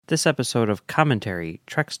This episode of Commentary,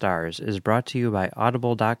 Trek Stars, is brought to you by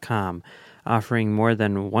Audible.com, offering more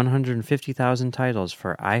than 150,000 titles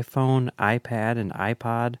for iPhone, iPad, and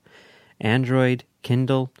iPod, Android,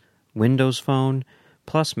 Kindle, Windows Phone,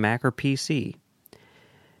 plus Mac or PC.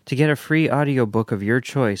 To get a free audiobook of your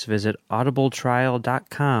choice, visit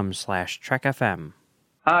audibletrial.com/trekfm.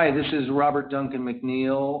 Hi, this is Robert Duncan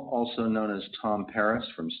McNeil, also known as Tom Paris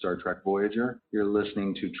from Star Trek Voyager. You're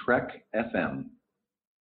listening to Trek FM.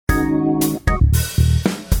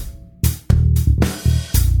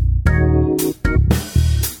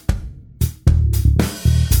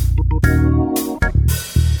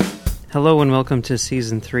 Hello and welcome to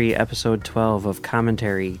Season 3, Episode 12 of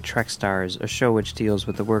Commentary, Trek Stars, a show which deals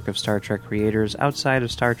with the work of Star Trek creators outside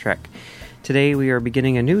of Star Trek. Today we are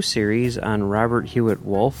beginning a new series on Robert Hewitt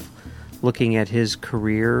Wolfe, looking at his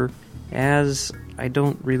career as, I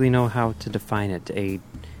don't really know how to define it, a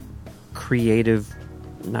creative,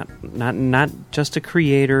 not just a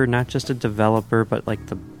creator, not just a developer, but like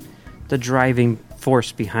the driving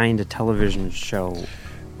force behind a television show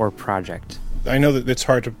or project. I know that it's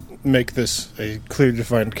hard to make this a clearly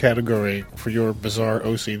defined category for your bizarre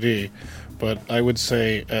OCD, but I would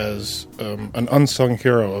say as an unsung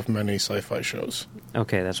hero of many sci-fi shows.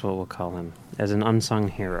 Okay, that's what we'll call him, as an unsung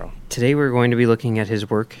hero. Today we're going to be looking at his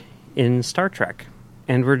work in Star Trek,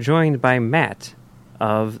 and we're joined by Matt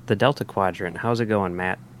of the Delta Quadrant. How's it going,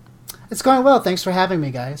 Matt? It's going well. Thanks for having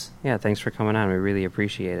me, guys. Yeah, thanks for coming on. We really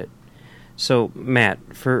appreciate it. So, Matt,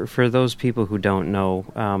 for those people who don't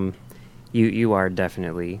know, you are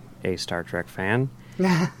definitely a Star Trek fan.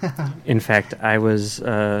 In fact, I was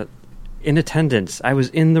in attendance. I was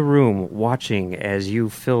in the room watching as you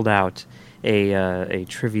filled out a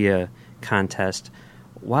trivia contest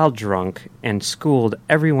while drunk and schooled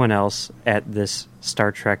everyone else at this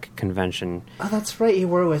Star Trek convention. Oh, that's right. You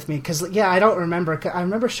were with me. Because, I don't remember. I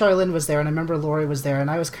remember Charlene was there, and I remember Lori was there, and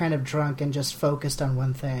I was kind of drunk and just focused on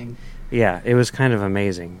one thing. Yeah, it was kind of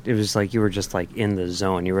amazing. It was like you were just like in the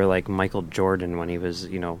zone. You were like Michael Jordan when he was,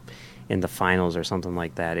 in the finals or something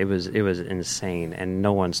like that. It was insane, and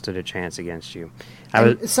no one stood a chance against you.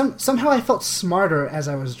 Somehow I felt smarter as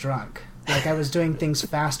I was drunk. Like I was doing things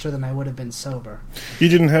faster than I would have been sober. You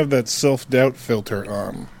didn't have that self-doubt filter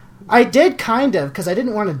on. I did, kind of, because I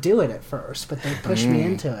didn't want to do it at first, but they pushed me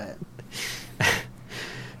into it.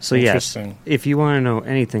 So yes, if you want to know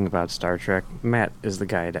anything about Star Trek, Matt is the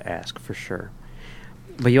guy to ask for sure.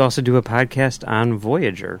 But you also do a podcast on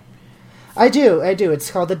Voyager. I do. It's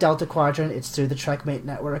called the Delta Quadrant. It's through the TrekMate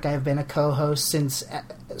Network. I've been a co-host since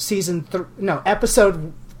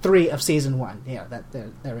episode 3 of season 1. Yeah,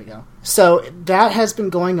 there we go. So that has been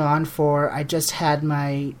going on for. I just had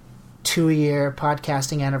my 2-year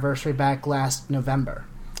podcasting anniversary back last November.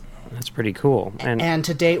 That's pretty cool. And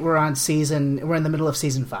to date, we're in the middle of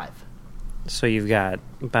season 5. So you've got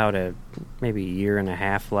about maybe a year and a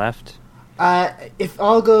half left? If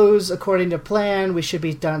all goes according to plan, we should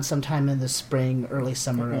be done sometime in the spring, early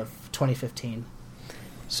summer of 2015.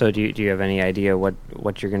 So do you have any idea what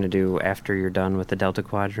you're going to do after you're done with the Delta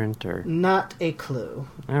Quadrant? Or not a clue.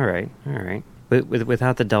 All right.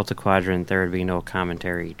 Without the Delta Quadrant, there would be no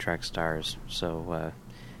Commentary Trek Stars. So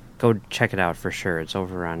go check it out for sure. It's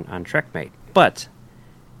over on TrekMate. But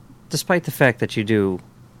despite the fact that you do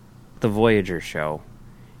the Voyager show,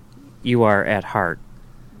 you are at heart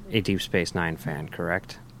a Deep Space Nine fan,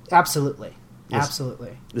 correct? Absolutely.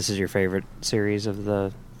 Absolutely. This is your favorite series of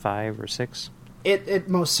the 5 or 6? It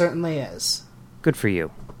most certainly is. Good for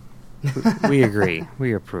you. We agree.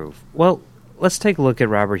 We approve. Well, let's take a look at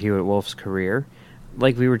Robert Hewitt Wolfe's career.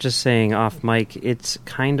 Like we were just saying off mic, it's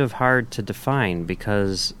kind of hard to define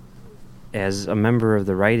because as a member of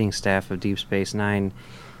the writing staff of Deep Space Nine,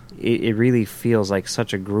 it really feels like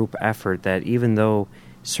such a group effort that even though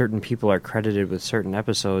certain people are credited with certain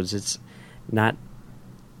episodes, it's not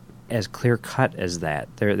as clear-cut as that.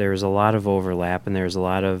 There's a lot of overlap, and there's a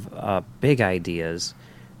lot of big ideas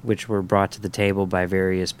which were brought to the table by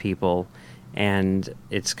various people, and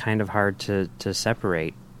it's kind of hard to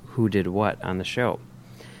separate who did what on the show.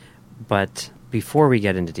 But before we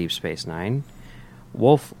get into Deep Space Nine,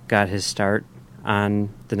 Wolfe got his start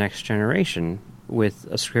on The Next Generation with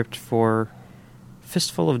a script for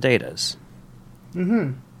Fistful of Datas.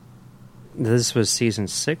 Mm-hmm. This was season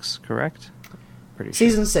 6, correct? Pretty sure.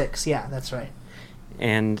 Season 6, yeah, that's right.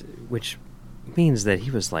 And which means that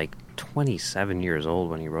he was like 27 years old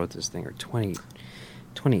when he wrote this thing, or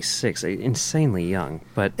 26, insanely young.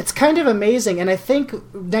 But it's kind of amazing, and I think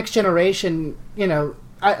Next Generation,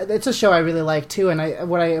 it's a show I really like too, and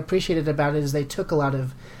what I appreciated about it is they took a lot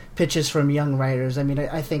of pitches from young writers. I mean,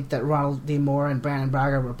 I think that Ronald D. Moore and Brandon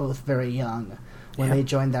Braga were both very young when they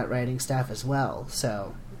joined that writing staff as well.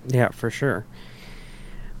 So yeah, for sure.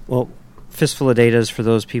 Well, Fistful of Datas, for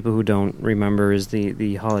those people who don't remember, is the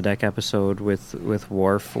holodeck episode with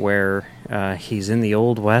Worf, where he's in the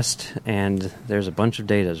Old West and there's a bunch of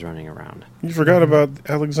Datas running around. You forgot about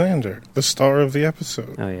Alexander, the star of the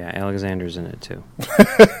episode. Oh yeah, Alexander's in it too.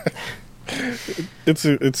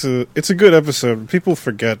 It's a good episode. People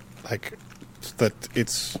forget that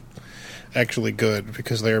it's actually good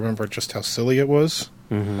because they remember just how silly it was.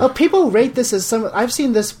 Oh, people rate this as I've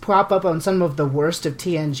seen this pop up on some of the worst of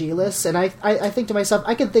TNG lists, and I think to myself,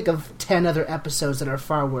 I can think of 10 other episodes that are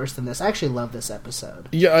far worse than this. I actually love this episode.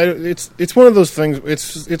 Yeah, it's one of those things.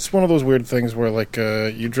 It's one of those weird things where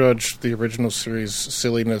you judge the original series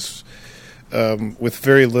silliness with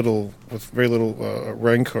very little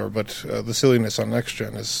rancor, but the silliness on Next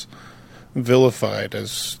Gen is vilified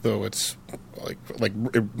as though it's like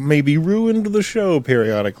it maybe ruined the show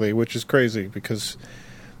periodically, which is crazy because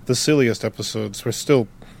the silliest episodes were still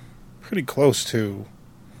pretty close to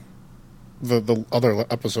the other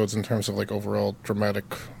episodes in terms of overall dramatic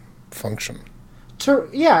function.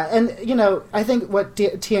 Yeah, and I think what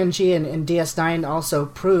TNG and DS9 also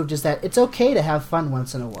proved is that it's okay to have fun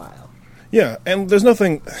once in a while. Yeah, and there's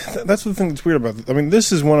nothing... That's the thing that's weird about it. I mean,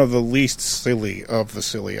 this is one of the least silly of the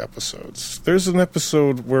silly episodes. There's an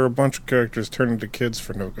episode where a bunch of characters turn into kids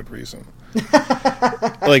for no good reason.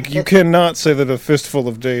 You cannot say that A Fistful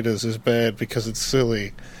of Datas is bad because it's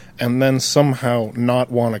silly, and then somehow not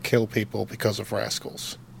want to kill people because of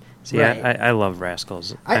Rascals. See, right. I love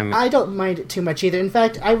Rascals. I don't mind it too much either. In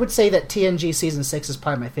fact, I would say that TNG Season 6 is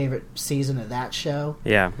probably my favorite season of that show.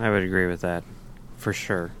 Yeah, I would agree with that. For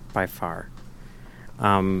sure. By far.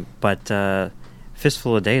 But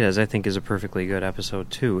Fistful of Datas, I think, is a perfectly good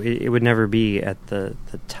episode, too. It would never be at the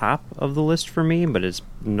top of the list for me, but it's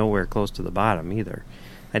nowhere close to the bottom, either.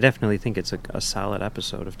 I definitely think it's a solid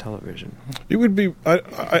episode of television. It would be...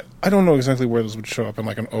 I don't know exactly where this would show up in,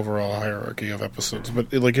 an overall hierarchy of episodes, but,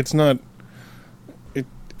 it's not...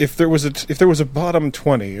 If there was a bottom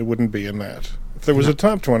 20, it wouldn't be in that. If there was a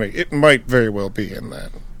top 20, it might very well be in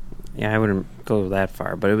that. Yeah, I wouldn't go that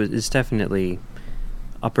far, but it's definitely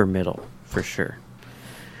upper middle, for sure.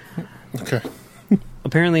 Okay.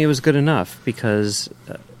 Apparently it was good enough, because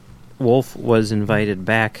Wolfe was invited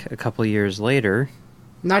back a couple years later.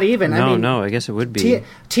 Not even. No, I guess it would be.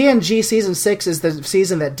 TNG Season 6 is the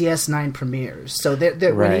season that DS9 premieres. So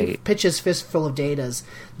when he pitches Fistful of Datas,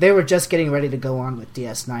 they were just getting ready to go on with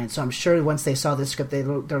DS9. So I'm sure once they saw this script,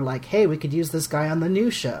 they're like, hey, we could use this guy on the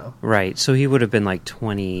new show. Right. So he would have been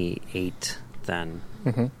 28 then,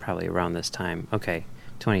 probably around this time. Okay,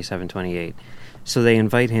 27, 28. So they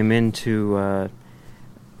invite him in to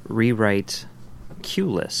rewrite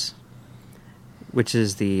Q-less, which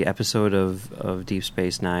is the episode of Deep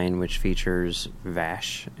Space Nine which features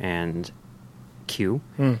Vash and Q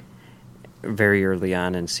very early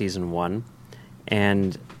on in Season 1.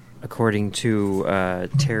 And according to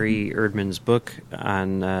Terry Erdman's book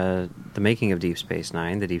on the making of Deep Space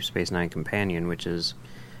Nine, the Deep Space Nine Companion, which is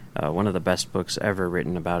one of the best books ever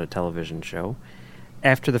written about a television show,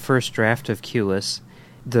 after the first draft of Q-less,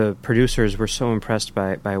 the producers were so impressed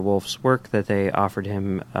by Wolfe's work that they offered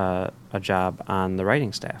him a job on the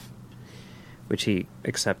writing staff, which he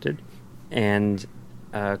accepted, and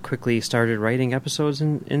quickly started writing episodes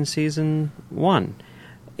in Season 1,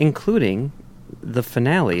 including the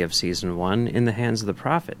finale of Season 1, In the Hands of the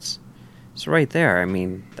Prophets. So right there, I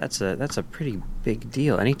mean, that's a pretty big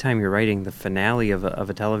deal. Anytime you're writing the finale of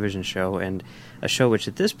a television show, and a show which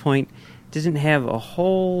at this point didn't have a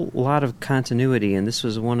whole lot of continuity, and this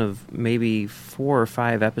was one of maybe 4 or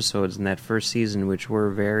 5 episodes in that first season which were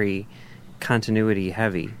very continuity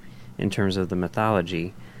heavy in terms of the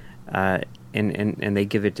mythology, and they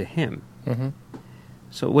give it to him. Mm-hmm.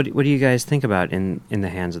 So what do you guys think about in the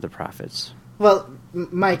Hands of the Prophets? Well,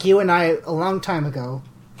 Mike, you and I, a long time ago,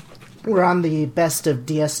 were on the best of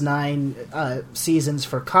DS9 seasons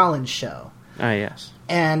for Colin's show. Ah, yes.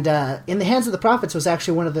 And In the Hands of the Prophets was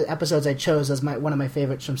actually one of the episodes I chose as one of my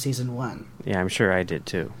favorites from Season 1. Yeah, I'm sure I did,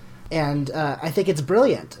 too. And I think it's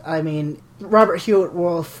brilliant. I mean, Robert Hewitt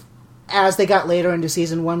Wolfe, as they got later into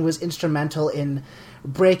Season 1, was instrumental in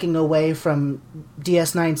breaking away from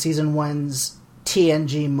DS9 Season 1's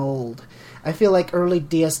TNG mold. I feel like early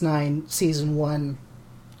DS9 Season 1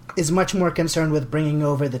 is much more concerned with bringing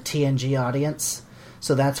over the TNG audience,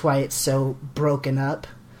 so that's why it's so broken up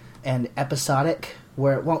and episodic,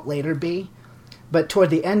 where it won't later be. But toward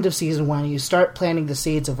the end of Season 1, you start planting the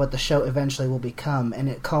seeds of what the show eventually will become, and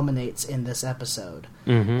it culminates in this episode.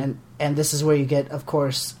 Mm-hmm. And this is where you get, of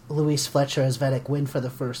course, Louise Fletcher as Vedic Wynn for the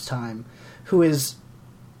first time, who is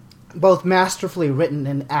both masterfully written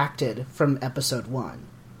and acted from episode 1.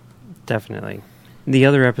 Definitely. The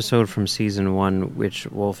other episode from season 1, which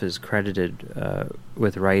Wolfe is credited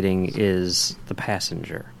with writing, is The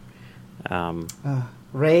Passenger.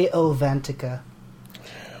 Ray Helvetica.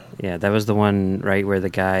 Yeah, that was the one, right, where the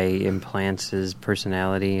guy implants his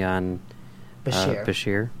personality on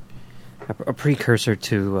Bashir. A precursor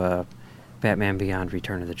to Batman Beyond: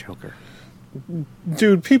 Return of the Joker.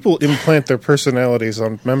 Dude, people implant their personalities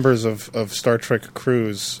on members of Star Trek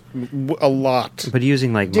crews a lot. But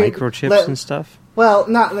using, microchips and stuff? Well,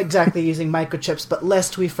 not exactly using microchips, but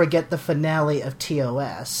lest we forget the finale of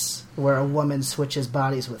TOS, where a woman switches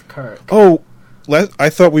bodies with Kirk. Oh, I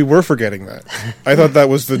thought we were forgetting that. I thought that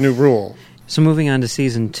was the new rule. So moving on to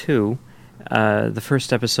season 2, the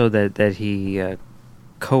first episode that he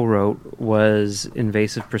co-wrote was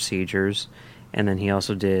Invasive Procedures, and then he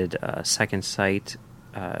also did Second Sight,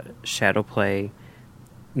 Shadow Play,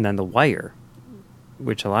 and then The Wire,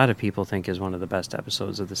 which a lot of people think is one of the best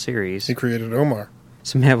episodes of the series. He created Omar.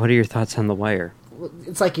 So Matt, what are your thoughts on The Wire?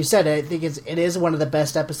 It's like you said, I think it is one of the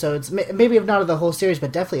best episodes, maybe if not of the whole series,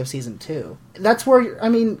 but definitely of season 2. That's where,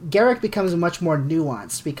 Garak becomes much more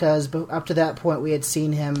nuanced, because up to that point we had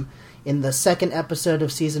seen him in the second episode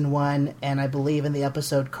of season 1, and I believe in the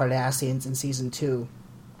episode Cardassians in season 2.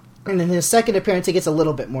 And in his second appearance he gets a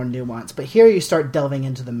little bit more nuanced, but here you start delving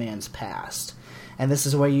into the man's past. And this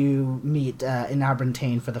is where you meet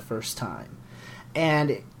Inabrantain for the first time.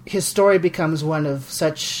 And his story becomes one of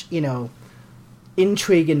such,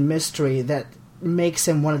 intrigue and mystery that makes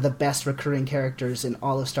him one of the best recurring characters in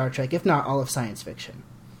all of Star Trek, if not all of science fiction.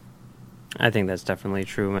 I think that's definitely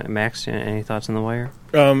true. Max, any thoughts on The Wire?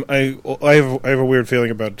 I have a weird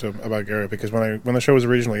feeling about Garak, because when the show was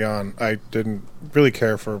originally on, I didn't really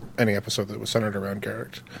care for any episode that was centered around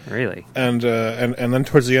Garak. Really? And then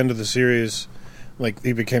towards the end of the series,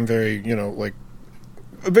 he became very, a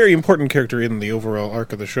very important character in the overall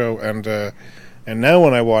arc of the show, and now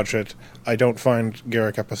when I watch it, I don't find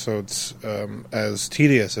Garak episodes as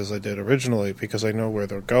tedious as I did originally, because I know where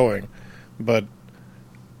they're going. But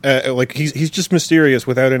he's just mysterious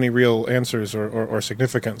without any real answers or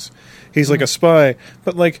significance. He's like a spy,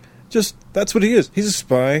 but just that's what he is. He's a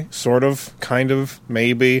spy, sort of, kind of,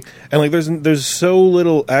 maybe, and there's so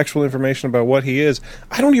little actual information about what he is.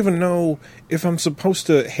 I don't even know if I'm supposed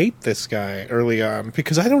to hate this guy early on,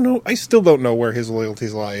 because I don't know. I still don't know where his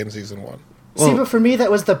loyalties lie in season 1. Well, see, but for me,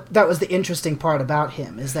 that was the interesting part about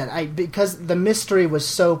him, is that because the mystery was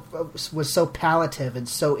so palliative and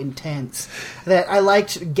so intense that I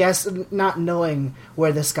liked not knowing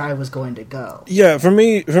where this guy was going to go. Yeah, for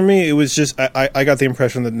me, it was just I got the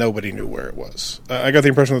impression that nobody knew where it was. I got the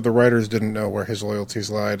impression that the writers didn't know where his loyalties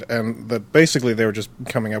lied, and that basically they were just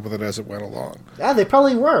coming up with it as it went along. Yeah, they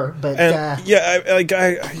probably were, but I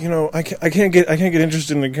can't get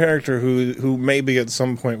interested in a character who maybe at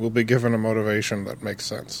some point will be given a motivation that makes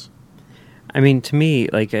sense. I mean, to me,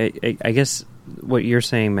 I guess what you're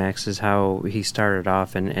saying, Max, is how he started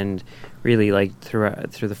off, and really,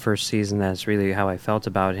 through the first season, that's really how I felt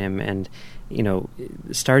about him. And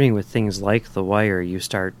starting with things like The Wire, you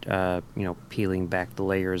start peeling back the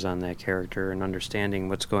layers on that character and understanding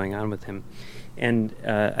what's going on with him. And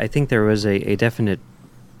I think there was a definite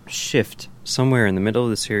shift somewhere in the middle of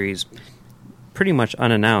the series, pretty much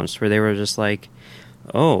unannounced, where they were just like,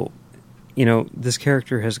 oh, this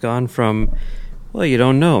character has gone from, well, you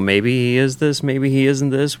don't know, maybe he is this, maybe he isn't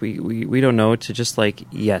this, we don't know, to just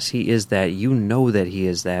yes, he is that, you know that he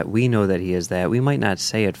is that, we know that he is that, we might not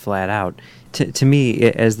say it flat out. To me,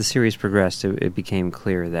 as the series progressed, it became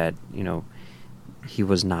clear that, he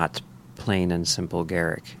was not plain and simple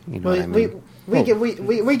Garak.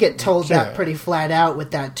 We get told that pretty flat out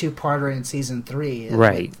with that 2-parter in season 3,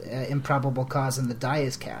 right? With, Improbable Cause and the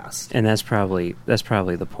Dias cast, and that's probably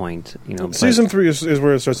the point. Season 3 is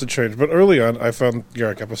where it starts to change. But early on, I found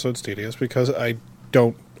Garak episodes tedious because I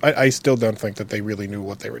still don't think that they really knew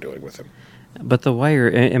what they were doing with him. But The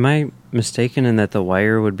Wire, am I mistaken in that The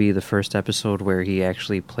Wire would be the first episode where he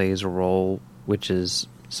actually plays a role which is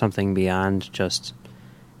something beyond just,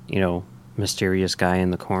 mysterious guy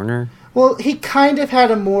in the corner? Well, he kind of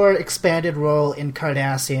had a more expanded role in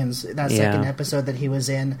Cardassians, that second episode that he was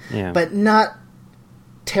in, but not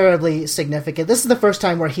terribly significant. This is the first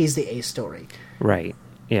time where he's the A story. Right,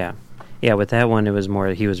 yeah. Yeah, with that one, it was more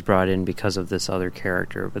he was brought in because of this other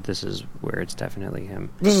character, but this is where it's definitely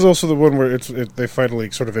him. This is also the one where they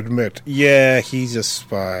finally sort of admit, he's a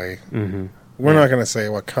spy. Mm-hmm. We're not going to say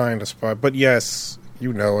what kind of spy, but yes,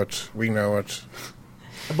 you know it, we know it.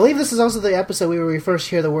 I believe this is also the episode where we first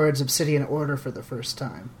hear the words Obsidian Order for the first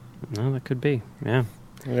time. No, that could be, yeah.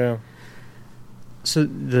 Yeah. So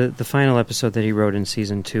the final episode that he wrote in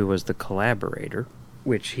season 2 was The Collaborator,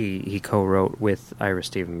 which he co-wrote with Ira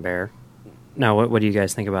Stephen Bear. Now, what do you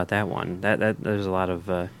guys think about that one? That there's a lot of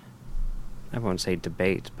I won't say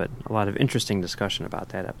debate, but a lot of interesting discussion about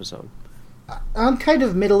that episode. I'm kind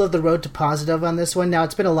of middle of the road to positive on this one. Now,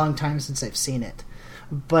 it's been a long time since I've seen it,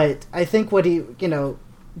 but I think what he,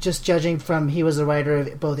 just judging from he was a writer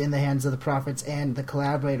of both In the Hands of the Prophets and The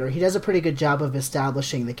Collaborator, he does a pretty good job of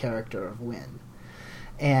establishing the character of Wynn.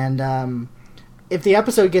 And if the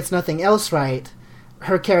episode gets nothing else right,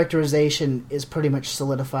 her characterization is pretty much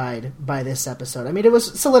solidified by this episode. I mean, it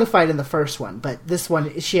was solidified in the first one, but this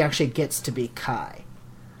one, she actually gets to be Kai.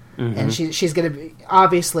 Mm-hmm. And she's going to be,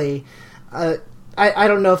 obviously, I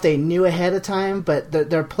don't know if they knew ahead of time, but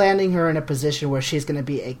they're planning her in a position where she's going to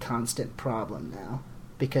be a constant problem now,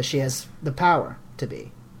 because she has the power to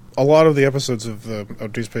be. A lot of the episodes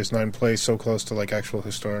of Deep Space Nine play so close to actual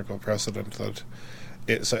historical precedent that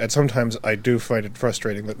and sometimes I do find it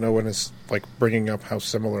frustrating that no one is bringing up how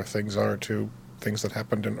similar things are to things that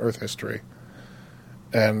happened in Earth history.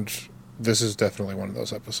 And this is definitely one of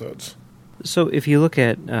those episodes. So if you look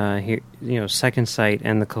at Second Sight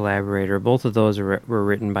and The Collaborator, both of those were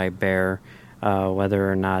written by Bear.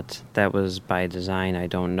 Whether or not that was by design, I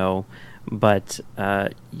don't know. But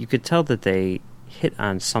you could tell that they hit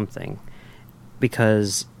on something,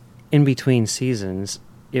 because in between seasons,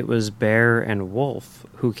 it was Bear and Wolfe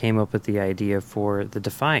who came up with the idea for the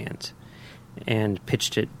Defiant and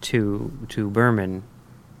pitched it to Berman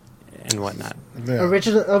and whatnot. Yeah.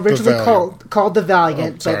 Originally called the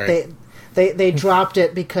Valiant, but they dropped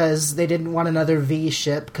it because they didn't want another V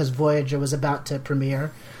ship because Voyager was about to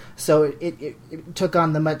premiere. So it took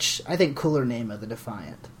on the much, I think, cooler name of the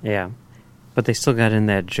Defiant. Yeah. But they still got in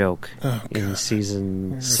that joke in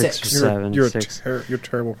season 6 or 7. You're a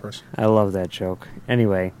terrible person. I love that joke.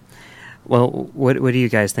 Anyway, well, what do you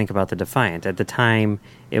guys think about the Defiant? At the time,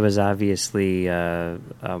 it was obviously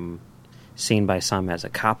seen by some as a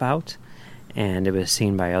cop-out, and it was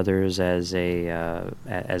seen by others as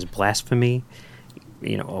as blasphemy,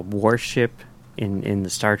 a warship in the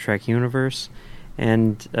Star Trek universe.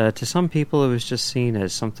 And to some people, it was just seen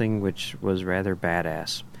as something which was rather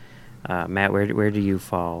badass. Matt, where do you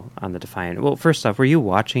fall on the Defiant? Well, first off, were you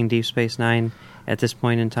watching Deep Space Nine at this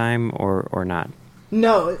point in time, or not?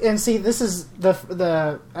 No, and see, this is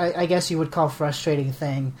the I guess you would call frustrating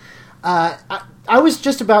thing. I was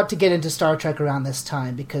just about to get into Star Trek around this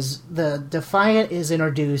time because the Defiant is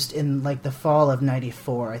introduced in the fall of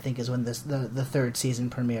 '94. I think is when the third season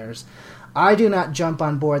premieres. I do not jump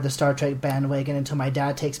on board the Star Trek bandwagon until my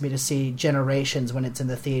dad takes me to see Generations when it's in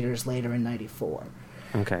the theaters later in '94.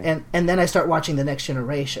 Okay. And then I start watching The Next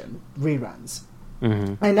Generation reruns.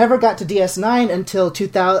 Mm-hmm. I never got to DS9 until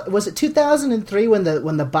 2000. Was it 2003 when the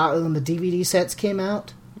DVD sets came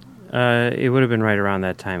out? It would have been right around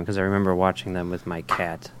that time because I remember watching them with my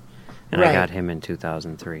cat, and right. I got him in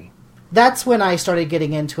 2003. That's when I started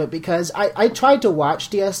getting into it because I tried to watch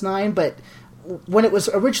DS9, but when it was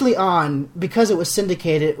originally on, because it was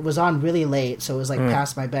syndicated, it was on really late, so it was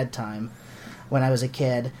past my bedtime when I was a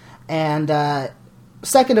kid. And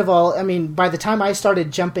second of all, I mean, by the time I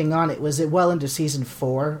started jumping on it, was it well into season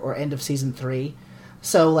 4 or end of season 3?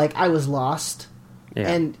 So, I was lost.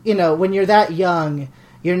 Yeah. And, when you're that young,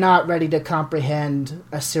 you're not ready to comprehend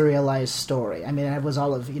a serialized story. I mean, I was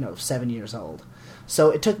all of, 7 years old. So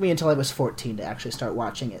it took me until I was 14 to actually start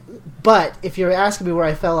watching it. But if you're asking me where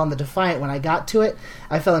I fell on the Defiant when I got to it,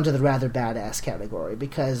 I fell into the rather badass category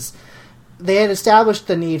because they had established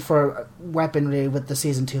the need for weaponry with the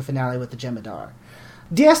season 2 finale with the Jem'Hadar.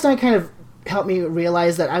 DS9 kind of helped me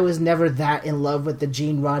realize that I was never that in love with the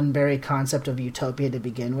Gene Roddenberry concept of utopia to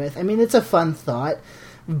begin with. I mean, it's a fun thought,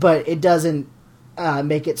 but it doesn't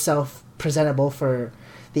make itself presentable for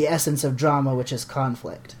the essence of drama, which is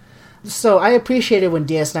conflict. So I appreciated when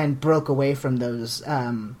DS9 broke away from those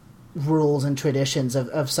rules and traditions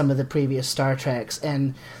of some of the previous Star Treks,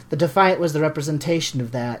 and the Defiant was the representation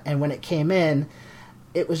of that. And when it came in,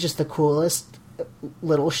 it was just the coolest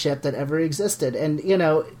little ship that ever existed. And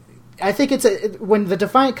I think when the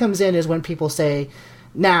Defiant comes in is when people say,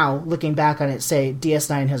 now looking back on it, say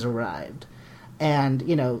DS9 has arrived, and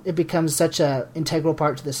it becomes such a integral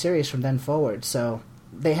part to the series from then forward. So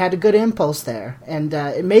they had a good impulse there, and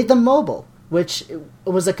it made them mobile, which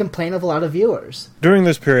was a complaint of a lot of viewers. During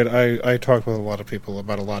this period, I talked with a lot of people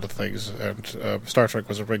about a lot of things, and Star Trek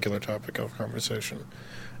was a regular topic of conversation.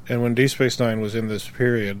 And when Deep Space Nine was in this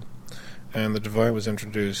period, and the Defiant was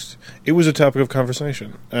introduced, it was a topic of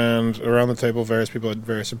conversation. And around the table, various people had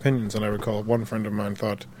various opinions, and I recall one friend of mine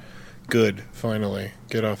thought, good, finally,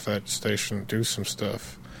 get off that station, do some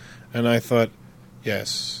stuff. And I thought,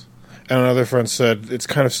 Yes. And another friend said, it's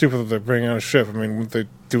kind of stupid that they're bringing out a ship. I mean, weren't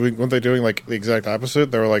they doing like the exact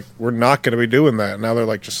opposite? They were like, we're not going to be doing that. Now they're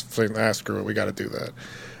like, just saying, screw it, we got to do that.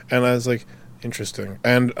 And I was like, interesting.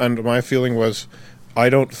 And my feeling was, I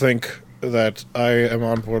don't think that I am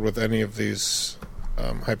on board with any of these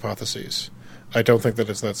hypotheses. I don't think that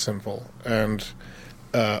it's that simple. And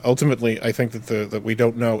ultimately, I think that we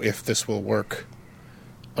don't know if this will work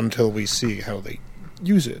until we see how they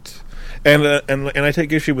use it. And I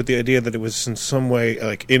take issue with the idea that it was in some way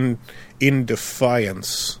like in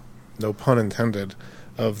defiance, no pun intended,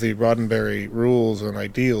 of the Roddenberry rules and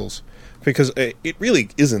ideals, because it really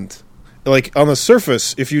isn't. Like, on the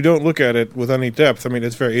surface, if you don't look at it with any depth, I mean,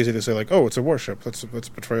 it's very easy to say, like, oh, it's a warship. That's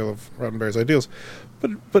betrayal of Roddenberry's ideals.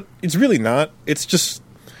 But it's really not. It's just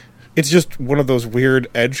one of those weird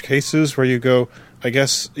edge cases where you go, I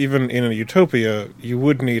guess even in a utopia, you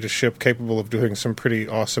would need a ship capable of doing some pretty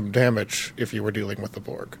awesome damage if you were dealing with the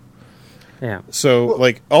Borg. Yeah. So,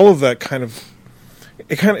 like, all of that kind of...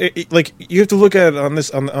 like, you have to look at it on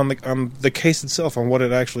the case itself, on what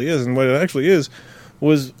it actually is. And what it actually is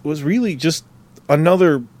was really just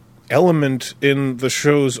another element in the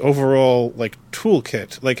show's overall, like,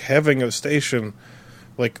 toolkit. Like, having a station...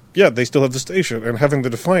 Like, yeah, they still have the station, and having the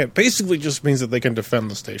Defiant basically just means that they can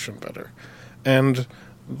defend the station better. And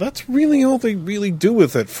that's really all they really do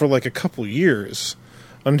with it for, like, a couple years,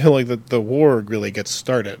 until, like, the war really gets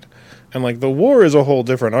started. And, like, the war is a whole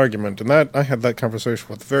different argument, and that I had that conversation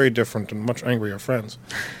with very different and much angrier friends.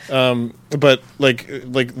 But, like,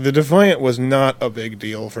 the Defiant was not a big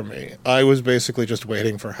deal for me. I was basically just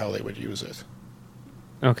waiting for how they would use it.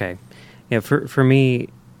 Okay. Yeah, for me...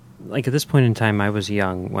 Like, at this point in time, I was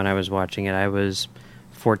young when I was watching it. I was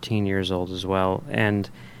 14 years old as well. And,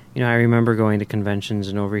 you know, I remember going to conventions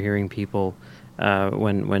and overhearing people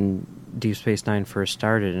when Deep Space Nine first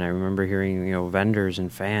started. And I remember hearing, you know, vendors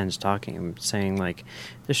and fans talking and saying, like,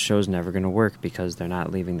 this show's never going to work because they're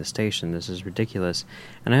not leaving the station. This is ridiculous.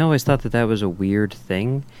 And I always thought that was a weird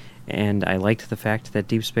thing. And I liked the fact that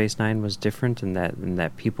Deep Space Nine was different and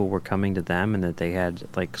that people were coming to them and that they had,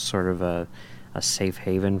 like, sort of a safe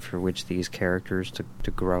haven for which these characters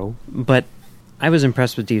to grow. But I was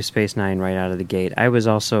impressed with Deep Space Nine right out of the gate. I was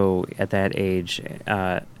also, at that age,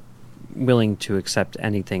 willing to accept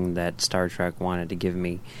anything that Star Trek wanted to give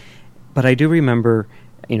me. But I do remember,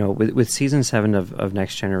 you know, with Season 7 of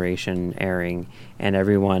Next Generation airing, and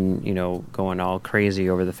everyone, you know, going all crazy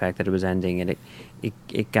over the fact that it was ending, and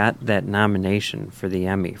it got that nomination for the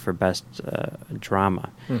Emmy for Best Drama.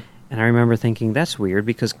 And I remember thinking, that's weird,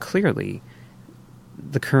 because clearly...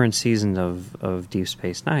 the current season of Deep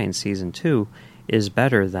Space Nine, Season 2, is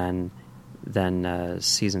better than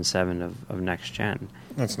Season 7 of Next Gen.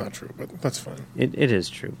 That's not true, but that's fine. It is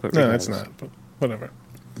true. But no, it's not, but whatever.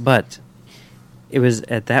 But it was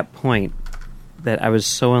at that point that I was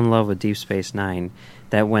so in love with Deep Space Nine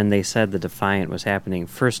that when they said the Defiant was happening,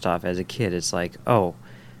 first off, as a kid, it's like, oh,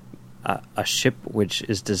 a ship which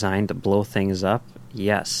is designed to blow things up?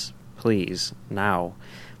 Yes, please, now.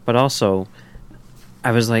 But also...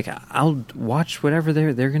 I was like, I'll watch whatever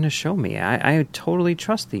they're going to show me. I totally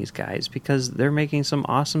trust these guys because they're making some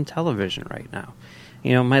awesome television right now.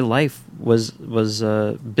 You know, my life was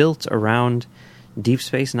built around Deep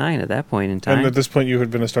Space Nine at that point in time. And at this point, you had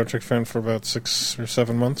been a Star Trek fan for about 6 or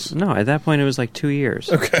 7 months? No, at that point, it was like 2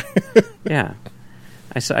 years. Okay. Yeah,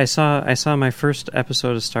 I saw my first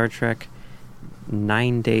episode of Star Trek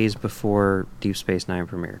 9 days before Deep Space Nine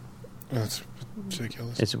premiered. That's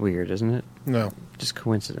ridiculous. It's weird, isn't it? No. Just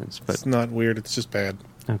coincidence. But it's not weird, it's just bad.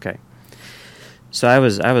 Okay. So I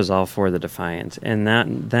was all for the Defiant. And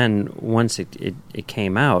then once it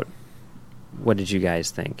came out, what did you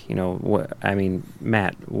guys think? You know,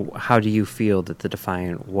 Matt, how do you feel that the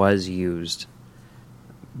Defiant was used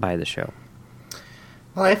by the show?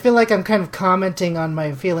 Well, I feel like I'm kind of commenting on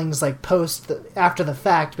my feelings like after the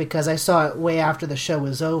fact because I saw it way after the show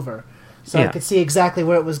was over. So yeah. I could see exactly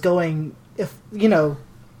where it was going if, you know,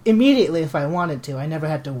 immediately if I wanted to. I never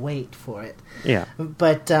had to wait for it. Yeah.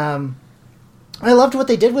 But I loved what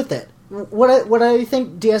they did with it. What I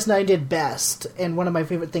think DS9 did best, and one of my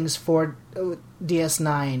favorite things for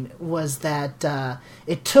DS9 was that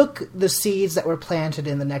it took the seeds that were planted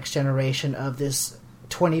in the next generation of this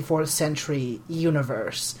 24th century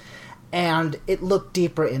universe, and it looked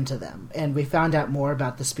deeper into them, and we found out more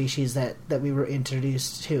about the species that we were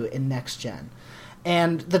introduced to in Next Gen.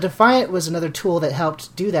 And the Defiant was another tool that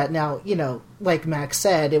helped do that. Now, you know, like Max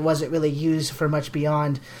said, it wasn't really used for much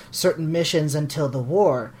beyond certain missions until the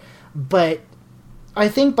war, but I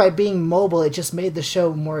think by being mobile, it just made the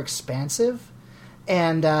show more expansive.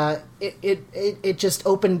 and it just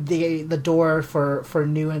opened the door for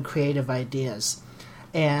new and creative ideas,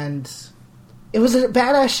 and it was a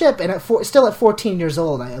badass ship. And still at 14 years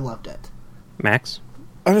old, I loved it. Max?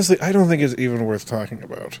 Honestly, I don't think it's even worth talking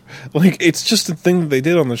about. Like, it's just a thing that they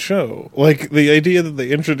did on the show. Like, the idea that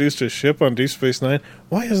they introduced a ship on Deep Space Nine,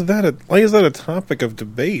 why is that a topic of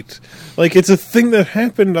debate? Like, it's a thing that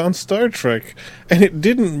happened on Star Trek, and it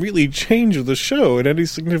didn't really change the show in any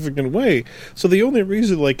significant way. So the only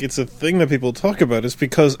reason, like, it's a thing that people talk about is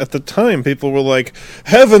because at the time people were like,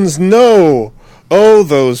 heavens no! Oh,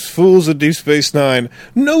 those fools at Deep Space Nine,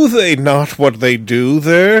 know they not what they do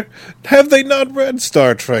there? Have they not read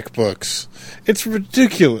Star Trek books? It's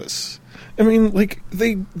ridiculous. I mean, like,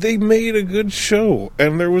 they made a good show,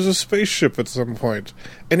 and there was a spaceship at some point,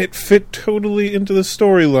 and it fit totally into the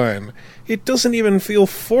storyline. It doesn't even feel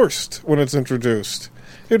forced when it's introduced.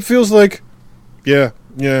 It feels like, yeah,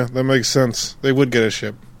 that makes sense. They would get a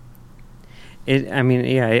ship.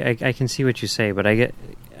 I can see what you say, but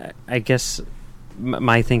I guess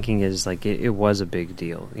my thinking is, like, it was a big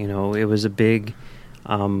deal. You know, it was a big...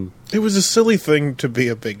 it was a silly thing to be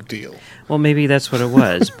a big deal. Well, maybe that's what it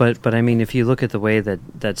was. but I mean, if you look at the way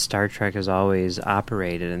that Star Trek has always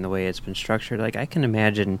operated and the way it's been structured, like, I can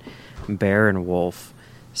imagine Bear and Wolfe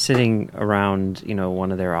sitting around, you know,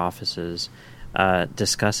 one of their offices,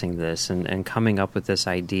 discussing this and coming up with this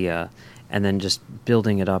idea, and then just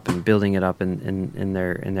building it up in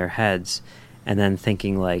their heads, and then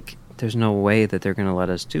thinking, like, there's no way that they're going to let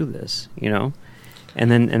us do this, you know, and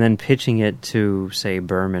then pitching it to, say,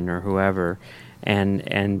 Berman or whoever,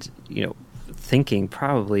 and you know, thinking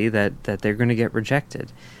probably that they're going to get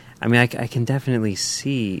rejected. I mean, I can definitely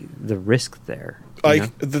see the risk there.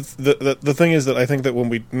 The thing is that I think that when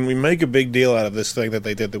we make a big deal out of this thing that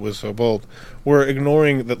they did that was so bold, we're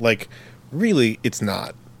ignoring that, like, really it's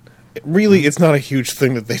not. Really, it's not a huge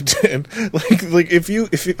thing that they did. Like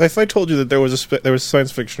if I told you that there was a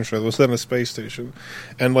science fiction show that was set in a space station,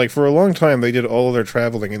 and, like, for a long time they did all of their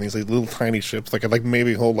traveling in these, like, little tiny ships that could, like,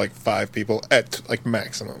 maybe hold, like, 5 people at, like,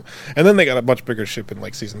 maximum, and then they got a much bigger ship in,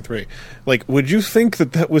 like, season 3. Like, would you think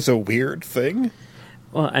that was a weird thing?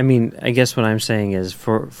 Well, I mean, I guess what I'm saying is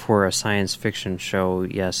for a science fiction show,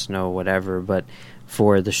 yes, no, whatever, but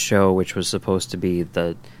for the show which was supposed to be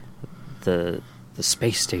the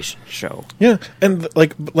space station show. Yeah, and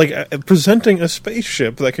like presenting a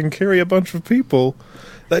spaceship that can carry a bunch of people,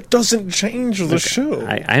 that doesn't change the show.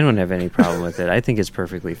 I don't have any problem with it. I think it's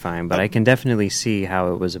perfectly fine, but I can definitely see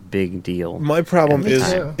how it was a big deal. My problem is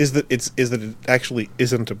that it actually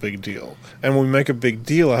isn't a big deal. And when we make a big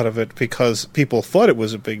deal out of it because people thought it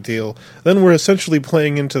was a big deal, then we're essentially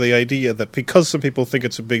playing into the idea that because some people think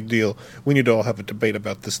it's a big deal, we need to all have a debate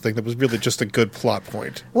about this thing that was really just a good plot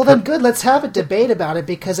point. Well, then good, let's have a debate about it,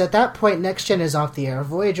 because at that point, Next Gen is off the air,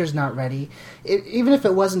 Voyager's not ready. Even if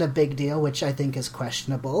it wasn't a big deal, which I think is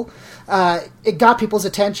questionable, it got people's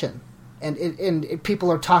attention, and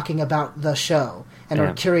people are talking about the show and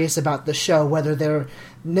are curious about the show, whether they're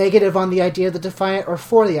negative on the idea of the Defiant or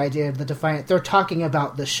for the idea of the Defiant. They're talking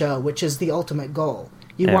about the show, which is the ultimate goal.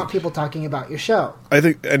 You want people talking about your show. I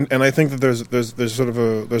think, and I think that there's sort of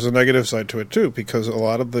a negative side to it too, because a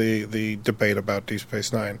lot of the debate about Deep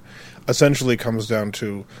Space Nine essentially comes down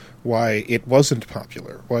to why it wasn't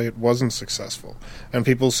popular, why it wasn't successful. And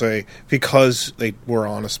people say because they were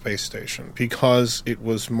on a space station, because it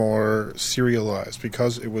was more serialized,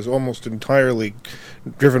 because it was almost entirely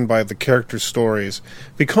driven by the characters' stories,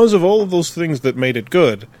 because of all of those things that made it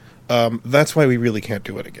good, that's why we really can't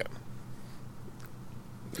do it again.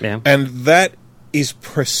 Yeah. And that is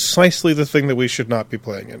precisely the thing that we should not be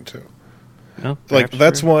playing into. No, like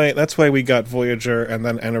that's why we got Voyager and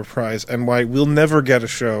then Enterprise, and why we'll never get a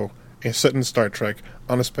show set in Star Trek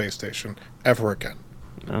on a space station ever again.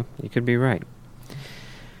 No, you could be right.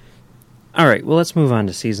 All right, well, let's move on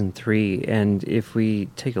to Season 3, and if we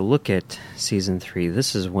take a look at Season 3,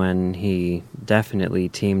 this is when he definitely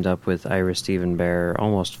teamed up with Ira Steven Behr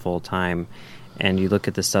almost full-time, and you look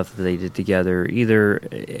at the stuff that they did together, either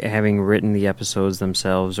having written the episodes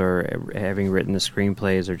themselves or having written the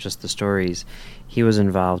screenplays or just the stories. He was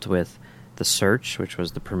involved with The Search, which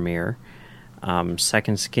was the premiere,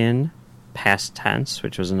 Second Skin, Past Tense,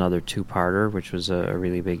 which was another two-parter, which was a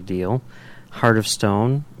really big deal, Heart of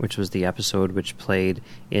Stone, which was the episode which played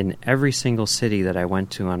in every single city that I went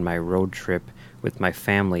to on my road trip with my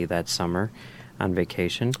family that summer on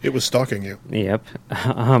vacation. It was stalking you. Yep.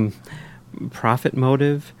 Profit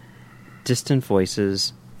Motive, Distant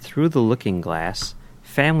Voices, Through the Looking Glass,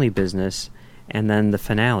 Family Business, and then the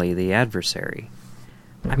finale, The Adversary.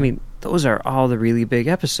 I mean, those are all the really big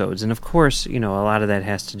episodes. And of course, you know, a lot of that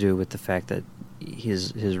has to do with the fact that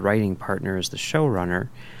his writing partner is the showrunner.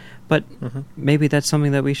 But maybe that's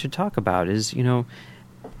something that we should talk about is,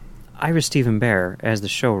 Ira Steven Behr, as the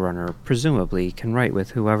showrunner, presumably can write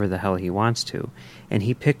with whoever the hell he wants to. And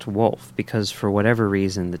he picked Wolfe because, for whatever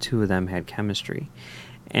reason, the two of them had chemistry.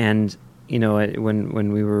 And,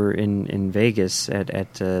 when we were in Vegas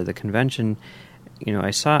at the convention,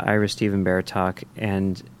 I saw Ira Steven Behr talk,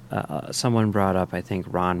 and someone brought up, I think,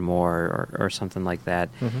 Ron Moore or something like that.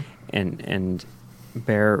 And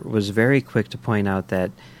Behr was very quick to point out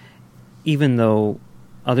that even though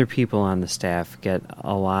other people on the staff get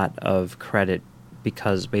a lot of credit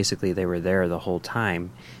because basically they were there the whole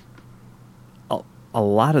time, a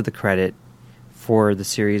lot of the credit for the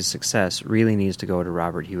series' success really needs to go to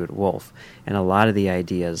Robert Hewitt Wolfe. And a lot of the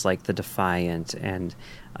ideas, like the Defiant and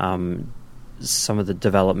some of the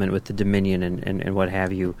development with the Dominion and what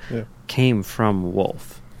have you, came from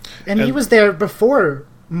Wolfe. And he was there before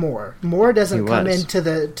Moore. Moore doesn't come into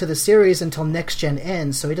the series until Next Gen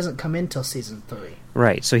ends, so he doesn't come in until season 3.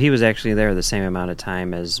 Right, so he was actually there the same amount of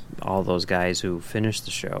time as all those guys who finished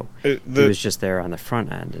the show. He was just there on the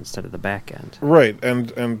front end instead of the back end. Right, and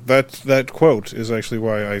that quote is actually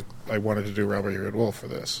why I wanted to do Robert Hewitt Wolfe for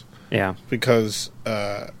this. Yeah. Because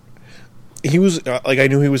he was, I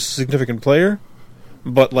knew he was a significant player,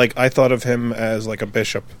 but, I thought of him as, a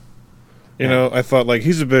bishop. I thought,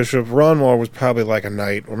 he's a bishop. Ron Moore was probably a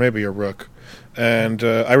knight or maybe a rook. And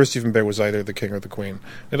Ira Steven Behr was either the king or the queen.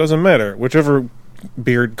 It doesn't matter. Whichever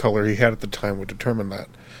beard color he had at the time would determine that.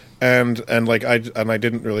 And I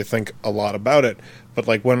didn't really think a lot about it. But,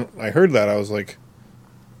 when I heard that, I was like,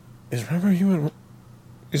 is Robert Hewitt...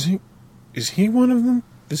 Is he one of them?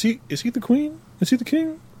 Is he the queen? Is he the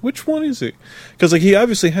king? Which one is he? Because, he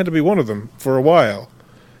obviously had to be one of them for a while.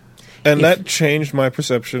 And that changed my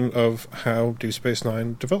perception of how Deep Space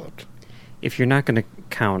Nine developed. If you're not going to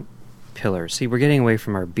count Pillar, see, we're getting away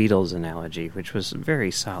from our Beatles analogy, which was very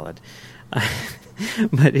solid.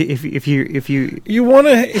 But if you want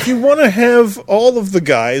to have all of the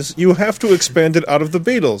guys, you have to expand it out of the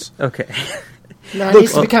Beatles. Okay. No,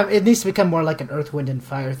 it needs to become more like an Earth, Wind, and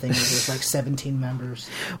Fire thing. Where there's 17 members.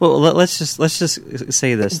 Well, let's just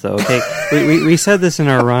say this though. Okay, we said this in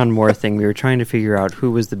our Ron Moore thing. We were trying to figure out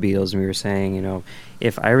who was the Beatles, and we were saying,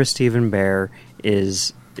 if Ira Steven Behr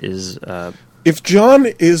is if John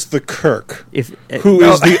is the Kirk, who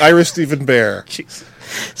is the Ira Steven Behr. Jesus.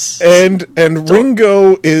 And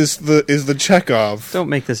Ringo is the Chekhov. Don't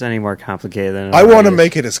make this any more complicated than I want to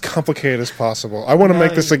make it as complicated as possible. I want to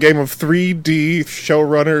make this a game of 3D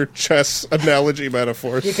showrunner chess analogy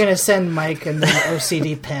metaphors. You're going to send Mike and then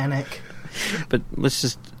OCD panic. But let's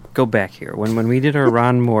just go back here. When we did our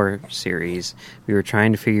Ron Moore series, we were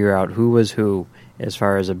trying to figure out who was who as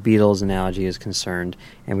far as a Beatles analogy is concerned,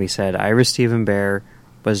 and we said Ira Steven Behr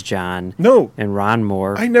was John. No. And Ron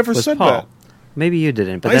Moore I never was said Paul. that. Maybe you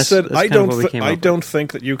didn't, but that's kind of what we came up with. I don't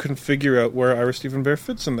think that you can figure out where Ira Steven Behr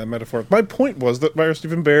fits in that metaphor. My point was that Ira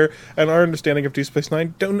Steven Behr and our understanding of Deep Space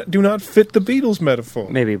Nine do not fit the Beatles metaphor.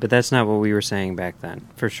 Maybe, but that's not what we were saying back then,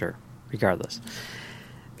 for sure, regardless.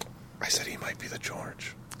 I said he might be the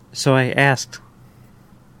George. So I asked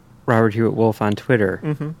Robert Hewitt Wolfe on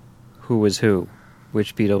Twitter who was who,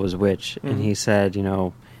 which Beatle was which, and he said,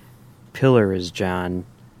 Pillar is John,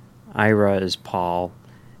 Ira is Paul,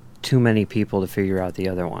 too many people to figure out the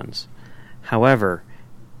other ones. However,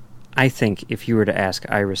 I think if you were to ask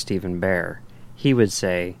Ira Steven Behr, he would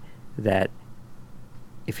say that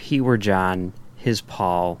if he were John, his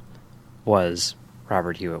Paul was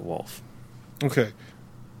Robert Hewitt Wolfe. Okay.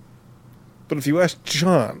 But if you ask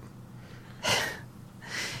John,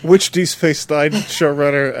 which Deep Space Nine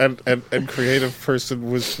showrunner and creative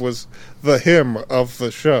person was the him of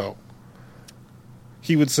the show,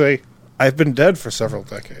 he would say, I've been dead for several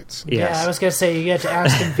decades. Yes. Yeah, I was going to say, you have to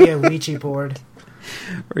ask him via Ouija board.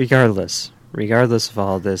 Regardless of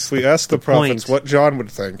all this... If we ask the prophets what John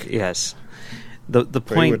would think. Yes. The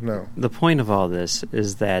point, would know. The point of all this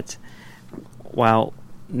is that while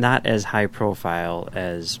not as high profile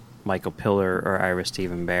as Michael Pillar or Ira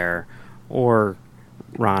Steven Behr or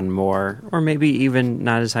Ron Moore, or maybe even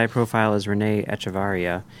not as high profile as Renee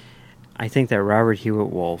Echevarria, I think that Robert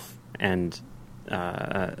Hewitt Wolfe and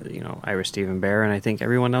Ira Steven Behr, and I think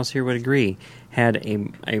everyone else here would agree, had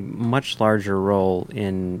a much larger role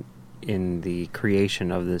in the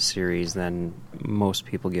creation of this series than most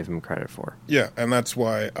people give him credit for. Yeah, and that's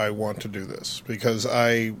why I want to do this, because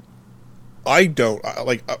I don't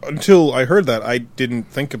until I heard that, I didn't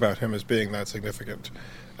think about him as being that significant.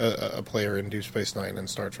 a player in Deep Space Nine and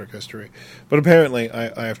Star Trek history. But apparently,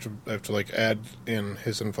 I have to like add in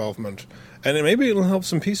his involvement, and maybe it'll help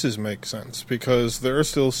some pieces make sense, because there are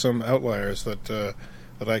still some outliers that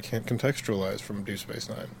I can't contextualize from Deep Space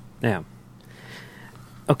Nine. Yeah.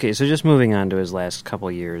 Okay, so just moving on to his last couple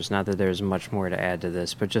years, not that there's much more to add to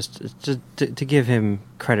this, but just to give him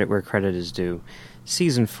credit where credit is due.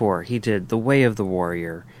 Season 4, he did The Way of the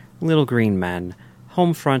Warrior, Little Green Men,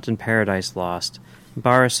 Homefront and Paradise Lost,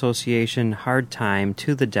 Bar Association, Hard Time,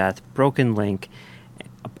 To the Death, Broken Link,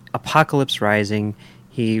 Apocalypse Rising.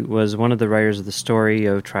 He was one of the writers of the story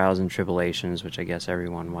of Trials and Tribulations, which I guess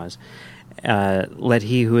everyone was. Let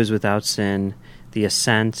He Who Is Without Sin, The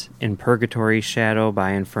Ascent, In Purgatory's Shadow,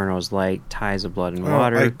 By Inferno's Light, Ties of Blood and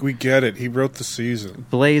Water. We get it. He wrote the season.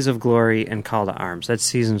 Blaze of Glory, and Call to Arms. That's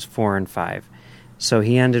seasons 4 and 5. So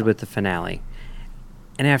he ended with the finale.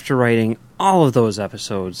 And after writing all of those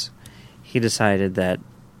episodes, he decided that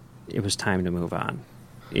it was time to move on.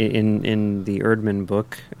 In the Erdman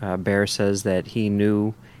book, Bear says that he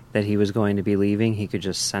knew that he was going to be leaving. He could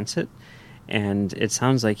just sense it. And it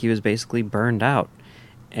sounds like he was basically burned out.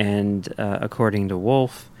 And according to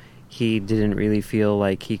Wolfe, he didn't really feel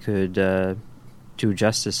like he could do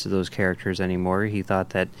justice to those characters anymore. He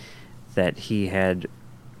thought that he had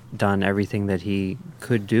done everything that he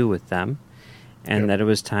could do with them, and that it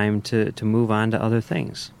was time to move on to other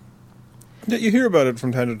things. Yeah, you hear about it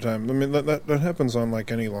from time to time. I mean, that happens on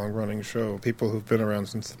like any long-running show. People who've been around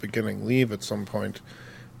since the beginning leave at some point,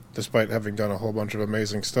 despite having done a whole bunch of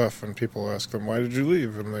amazing stuff, and people ask them, "Why did you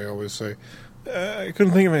leave?" And they always say, "I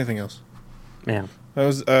couldn't think of anything else." Yeah, I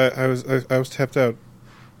was tapped out.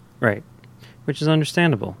 Right, which is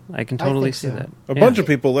understandable. I can totally see that. A bunch of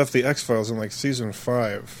people left the X-Files in like season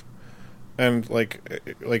 5, and like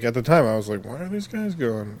at the time I was like, "Why are these guys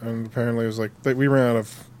going?" And apparently it was like we ran out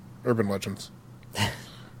of urban legends.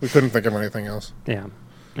 We couldn't think of anything else. Yeah.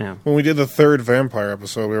 When we did the 3rd vampire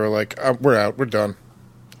episode, we were like, "We're out. We're done."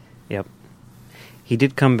 Yep. He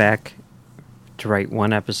did come back to write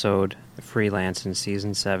one episode freelance in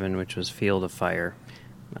season 7, which was Field of Fire.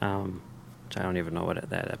 Which I don't even know what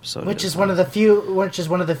that episode is. Which is one of the few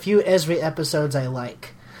Esri episodes I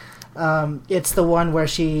like. It's the one where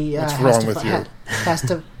she has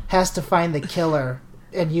to find the killer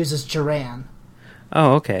and uses Duran.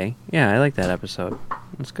 Oh, okay. Yeah, I like that episode.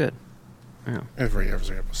 That's good. Yeah. Every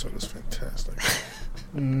episode is fantastic.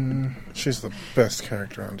 She's the best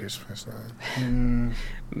character on Deep Space Nine.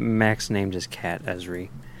 Max named his cat Esri,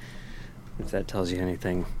 if that tells you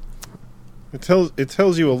anything. It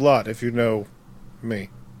tells you a lot if you know me.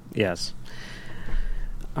 Yes.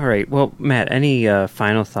 All right. Well, Matt, any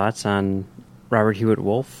final thoughts on Robert Hewitt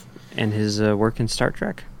Wolfe and his work in Star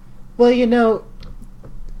Trek? Well,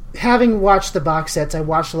 having watched the box sets, I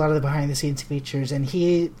watched a lot of the behind-the-scenes features, and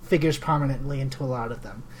he figures prominently into a lot of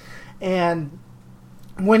them. And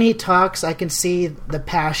when he talks, I can see the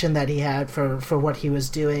passion that he had for what he was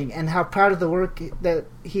doing and how proud of the work that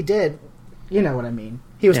he did. You know what I mean.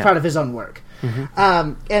 He was proud of his own work.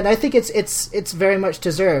 Mm-hmm. And I think it's very much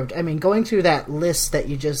deserved. I mean, going through that list that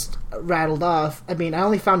you just rattled off, I mean, I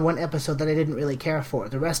only found one episode that I didn't really care for.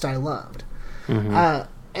 The rest I loved.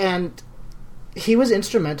 Mm-hmm. And he was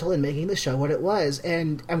instrumental in making the show what it was.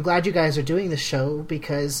 And I'm glad you guys are doing this show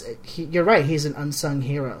because you're right, he's an unsung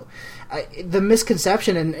hero. The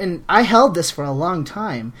misconception, and I held this for a long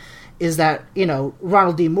time, is that,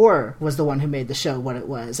 Ronald D. Moore was the one who made the show what it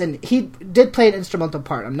was. And he did play an instrumental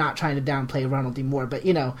part. I'm not trying to downplay Ronald D. Moore, but,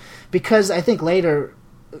 because I think later,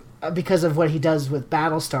 because of what he does with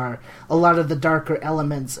Battlestar, a lot of the darker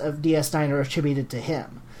elements of DS9 are attributed to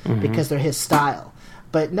him because they're his style.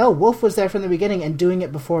 But no, Wolfe was there from the beginning and doing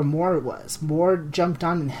it before Moore was. Moore jumped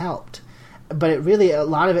on and helped. But a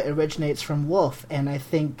lot of it originates from Wolfe, and I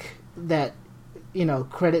think that,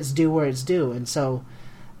 credit's due where it's due. And so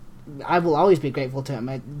I will always be grateful to him.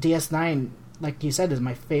 DS9, like you said, is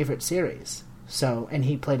my favorite series. So, and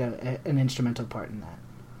he played an instrumental part in that.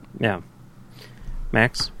 Yeah.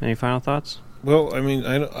 Max, any final thoughts? Well, I mean,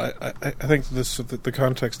 I think the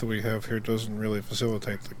context that we have here doesn't really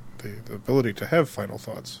facilitate the ability to have final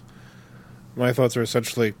thoughts. My thoughts are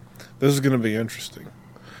essentially, this is going to be interesting,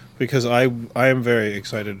 because I am very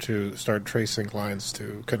excited to start tracing lines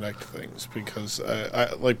to connect things, because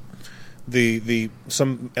I like the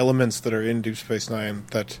some elements that are in Deep Space Nine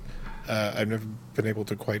that I've never been able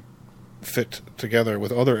to quite fit together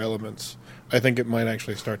with other elements. I think it might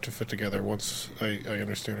actually start to fit together once I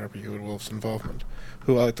understand Robert Hewitt Wolfe's involvement,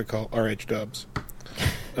 who I like to call R.H. Dubs.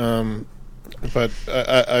 But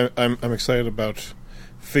I'm excited about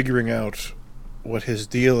figuring out what his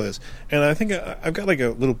deal is. And I think I've got like a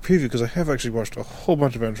little preview because I have actually watched a whole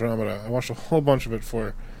bunch of Andromeda. I watched a whole bunch of it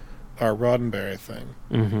for our Roddenberry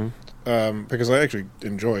thing because I actually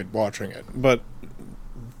enjoyed watching it. But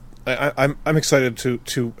I'm excited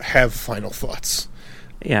to have final thoughts.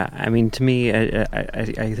 Yeah, I mean, to me,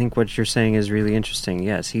 I think what you're saying is really interesting.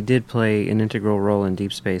 Yes, he did play an integral role in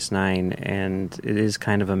Deep Space Nine, and it is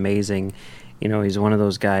kind of amazing. You know, he's one of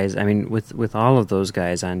those guys. I mean, with all of those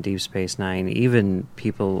guys on Deep Space Nine, even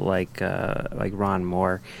people like Ron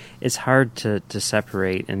Moore, it's hard to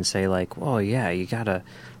separate and say like, well, yeah, you gotta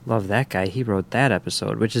love that guy. He wrote that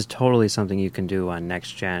episode, which is totally something you can do on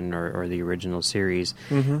Next Gen or the original series.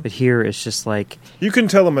 But here, it's just like you can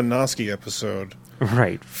tell a Minosky episode.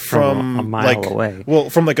 Right, from a mile away.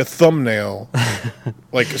 Well, from like a thumbnail,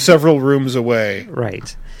 like several rooms away.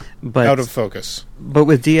 Right. But out of focus. But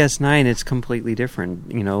with DS9, it's completely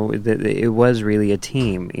different. You know, it was really a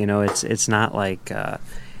team. You know, it's not like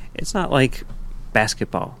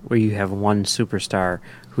basketball where you have one superstar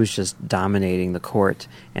who's just dominating the court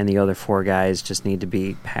and the other four guys just need to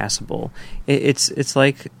be passable. It's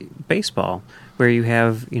like baseball where you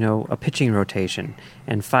have, you know, a pitching rotation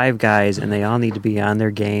and five guys and they all need to be on their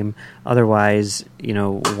game. Otherwise, you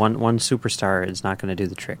know, one superstar is not going to do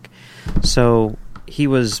the trick. So he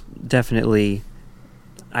was definitely,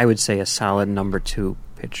 I would say, a solid number 2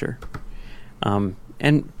 pitcher. And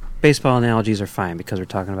baseball analogies are fine because we're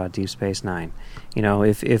talking about Deep Space Nine. You know,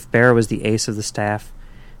 if Bear was the ace of the staff,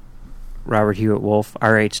 Robert Hewitt Wolfe,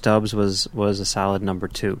 R.H. Stubbs was a solid number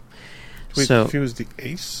 2. Wait, so if he was the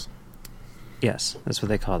ace? Yes, that's what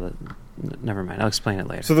they call it. Never mind, I'll explain it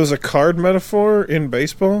later. So there's a card metaphor in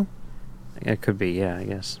baseball? It could be, yeah, I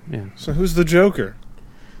guess. Yeah. So who's the Joker?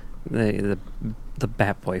 The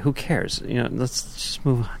Bat Boy. Who cares? You know, let's just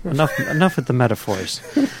move on. Enough with the metaphors.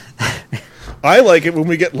 I like it when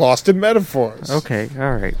we get lost in metaphors. Okay,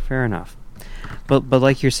 all right, fair enough. But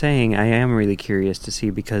like you're saying, I am really curious to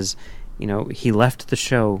see because, you know, he left the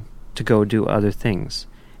show to go do other things,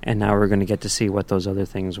 and now we're going to get to see what those other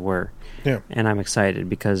things were. Yeah. And I'm excited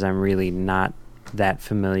because I'm really not that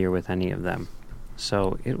familiar with any of them.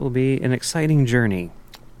 So it will be an exciting journey.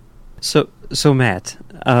 So Matt,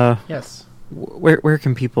 yes. Where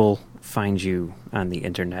can people find you on the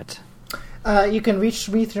internet? You can reach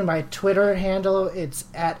me through my Twitter handle. It's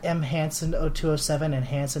at mhansen0207, and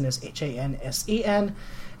Hansen is Hansen.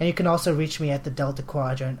 And you can also reach me at the Delta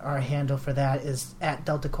Quadrant. Our handle for that is at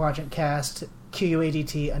Delta Quadrant Cast,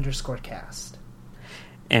 QUADT_cast.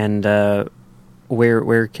 And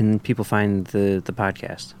where can people find the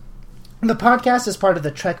podcast? The podcast is part of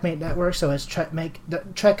the TrekMate network, so it's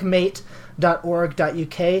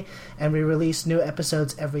trekmate.org.uk, and we release new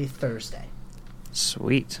episodes every Thursday.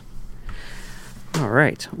 Sweet. All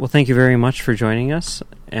right. Well, thank you very much for joining us.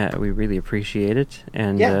 We really appreciate it.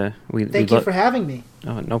 And thank you for having me.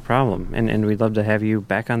 Oh, no problem. And we'd love to have you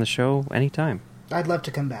back on the show anytime. I'd love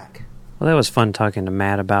to come back. Well, that was fun talking to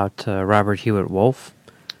Matt about Robert Hewitt Wolfe.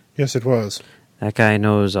 Yes, it was. That guy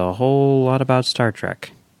knows a whole lot about Star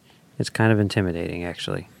Trek. It's kind of intimidating,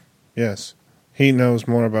 actually. Yes. He knows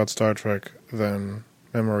more about Star Trek than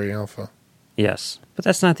Memory Alpha. Yes. But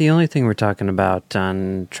that's not the only thing we're talking about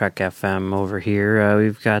on Trek FM over here.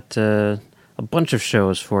 We've got a bunch of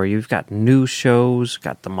shows for you. We've got new shows,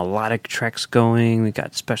 got the melodic treks going. We've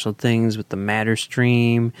got special things with the Matter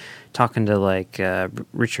Stream, talking to like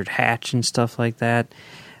Richard Hatch and stuff like that.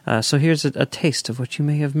 So here's a taste of what you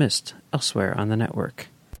may have missed elsewhere on the network.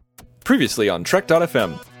 Previously on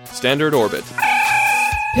Trek.fm, Standard Orbit.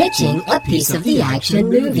 Pitching a piece of the action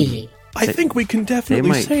movie. I think we can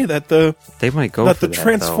definitely say that the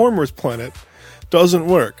Transformers planet doesn't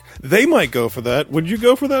work. They might go for that. Would you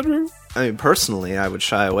go for that, Rue? I mean, personally, I would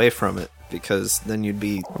shy away from it because then you'd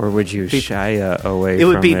be... Or would you shy away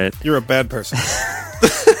from it? You're a bad person.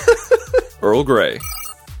 Earl Grey.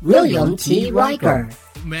 William T. Riker.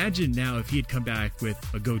 Imagine now if he had come back with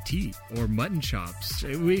a goatee or mutton chops.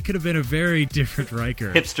 We could have been a very different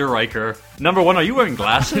Riker. Hipster Riker. Number one, are you wearing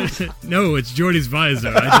glasses? No, it's Geordi's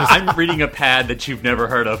visor. I'm reading a pad that you've never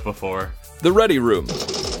heard of before. The Ready Room.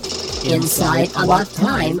 Inside About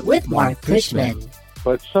Time with Mark Cushman.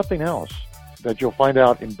 But something else that you'll find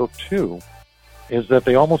out in Book 2 is that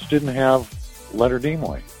they almost didn't have Leonard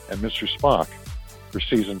Nimoy and Mr. Spock for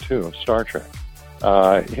Season 2 of Star Trek.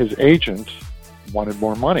 His agent wanted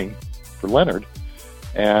more money for Leonard,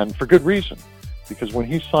 and for good reason, because when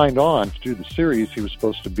he signed on to do the series, he was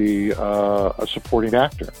supposed to be a supporting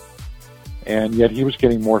actor, and yet he was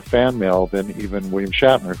getting more fan mail than even William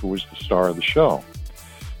Shatner, who was the star of the show,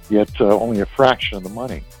 yet only a fraction of the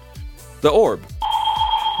money. The Orb.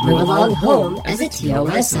 Move Along Home as a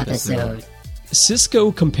TOS episode.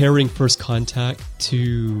 Sisko comparing First Contact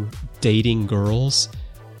to dating girls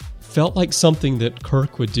felt like something that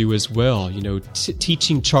Kirk would do as well,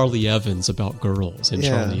 teaching Charlie Evans about girls in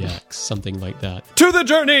Charlie X, something like that. To the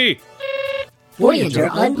journey! Voyager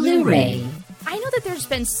on Blu-ray. I know that there's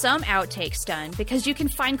been some outtakes done because you can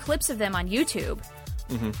find clips of them on YouTube.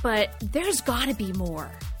 Mm-hmm. But there's gotta be more.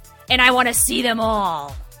 And I want to see them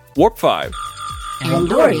all. Warp 5.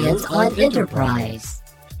 Andorians on Enterprise.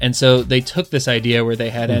 And so they took this idea where they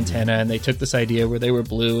had antenna, and they took this idea where they were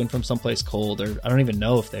blue and from someplace cold, or I don't even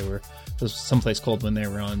know if they were someplace cold when they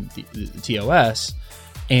were on the TOS,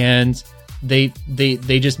 and they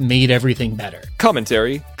just made everything better.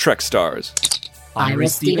 Commentary, Trek Stars. Ira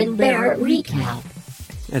Steven Bear recap.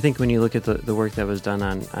 I think when you look at the work that was done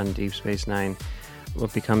on Deep Space Nine,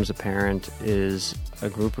 what becomes apparent is a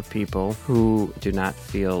group of people who do not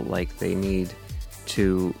feel like they need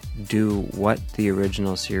to do what the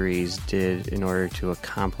original series did in order to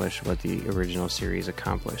accomplish what the original series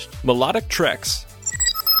accomplished. Melodic Treks.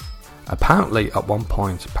 Apparently, at one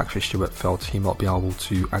point, Patrick Stewart felt he might be able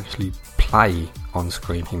to actually play on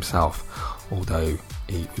screen himself, although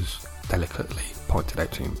he was delicately pointed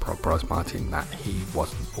out to him by Bryce Martin that he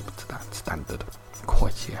wasn't up to that standard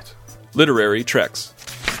quite yet. Literary Treks.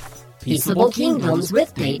 Peaceable Kingdoms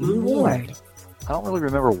with Peyton Ward. I don't really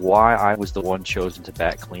remember why I was the one chosen to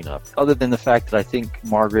back cleanup, other than the fact that I think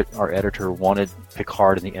Margaret, our editor, wanted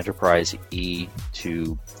Picard and the Enterprise E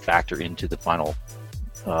to factor into the final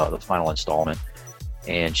installment,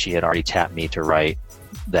 and she had already tapped me to write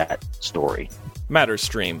that story. Matter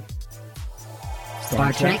Stream.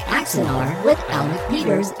 Star Trek Axanar with Alec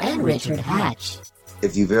Peters and Richard Hatch.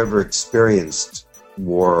 If you've ever experienced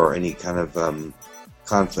war or any kind of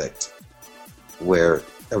conflict where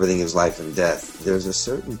everything is life and death, there's a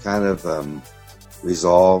certain kind of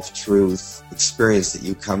resolve, truth, experience that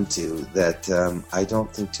you come to that I don't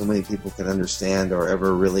think too many people can understand or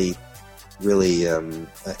ever really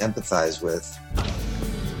empathize with.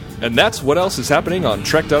 And that's what else is happening on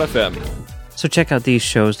Trek.fm. So check out these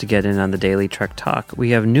shows to get in on the daily Trek Talk.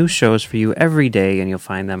 We have new shows for you every day, and you'll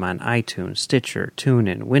find them on iTunes, Stitcher,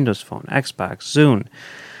 TuneIn, Windows Phone, Xbox, Zune.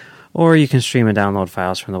 Or you can stream and download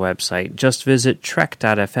files from the website. Just visit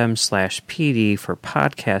trek.fm/pd for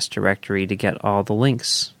podcast directory to get all the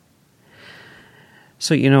links.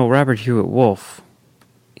 So, Robert Hewitt Wolfe,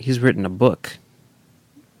 he's written a book.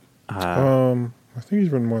 I think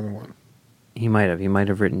he's written more than one. He might have. He might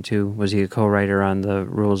have written two. Was he a co-writer on the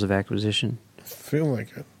Rules of Acquisition? I feel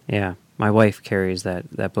like it. Yeah. My wife carries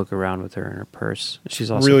that book around with her in her purse.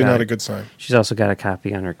 She's also really not a good sign. She's also got a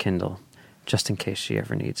copy on her Kindle, just in case she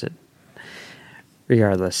ever needs it.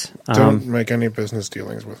 Regardless. Don't make any business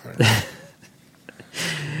dealings with her.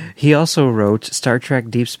 He also wrote Star Trek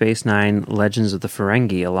Deep Space Nine, Legends of the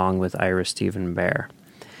Ferengi, along with Ira Steven Bear.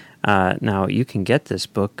 Now, you can get this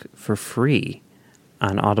book for free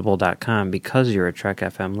on audible.com because you're a Trek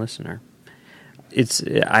FM listener.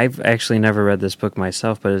 I've actually never read this book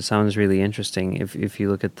myself, but it sounds really interesting if you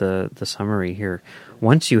look at the summary here.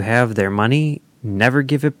 Once you have their money, never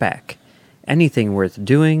give it back. Anything worth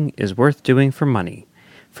doing is worth doing for money.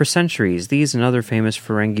 For centuries, these and other famous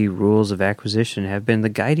Ferengi rules of acquisition have been the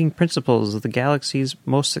guiding principles of the galaxy's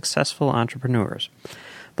most successful entrepreneurs.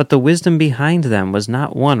 But the wisdom behind them was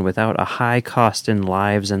not one without a high cost in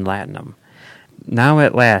lives and latinum. Now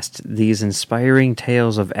at last, these inspiring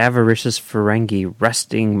tales of avaricious Ferengi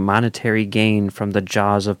wresting monetary gain from the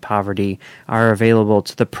jaws of poverty are available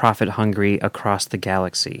to the profit-hungry across the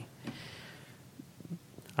galaxy.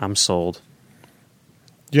 I'm sold.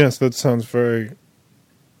 Yes, that sounds very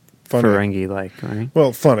funny. Ferengi-like, right?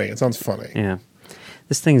 Well, funny. It sounds funny. Yeah.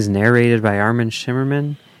 This thing's narrated by Armin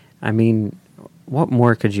Shimmerman. I mean, what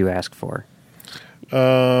more could you ask for? You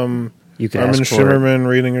could Armin ask for Shimmerman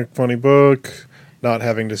reading a funny book, not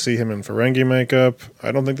having to see him in Ferengi makeup.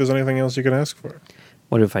 I don't think there's anything else you can ask for.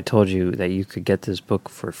 What if I told you that you could get this book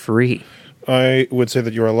for free? I would say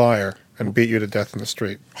that you're a liar and beat you to death in the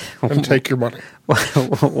street and take your money.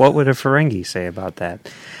 What would a Ferengi say about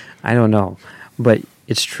that? I don't know. But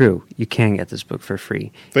it's true. You can get this book for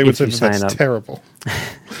free. They would say that's terrible.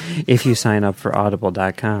 If you sign up for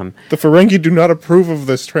audible.com. The Ferengi do not approve of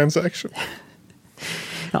this transaction.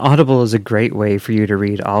 Audible is a great way for you to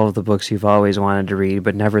read all of the books you've always wanted to read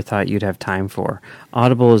but never thought you'd have time for.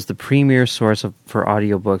 Audible is the premier source for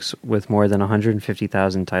audiobooks with more than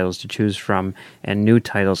 150,000 titles to choose from and new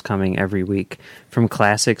titles coming every week. From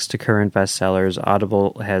classics to current bestsellers,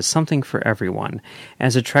 Audible has something for everyone.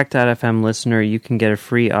 As a Trek.fm listener, you can get a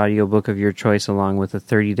free audiobook of your choice along with a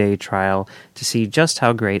 30-day trial to see just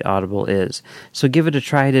how great Audible is. So give it a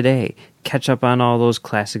try today. catch up on all those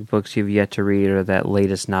classic books you've yet to read or that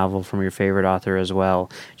latest novel from your favorite author as well,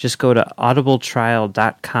 just go to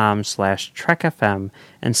audibletrial.com/trekfm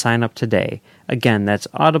and sign up today. Again, that's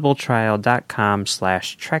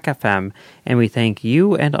audibletrial.com/trekfm, and we thank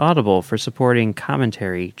you and Audible for supporting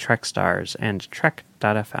Commentary, Trek Stars, and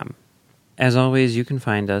Trek.fm. As always, you can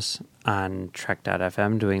find us on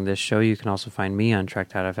Trek.fm doing this show. You can also find me on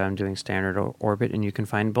Trek.fm doing Standard Orbit, and you can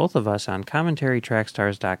find both of us on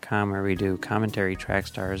CommentaryTrackStars.com, where we do Commentary Track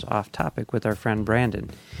Stars off topic with our friend Brandon.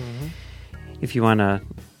 Mm-hmm. If you want to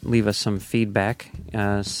leave us some feedback,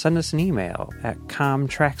 send us an email at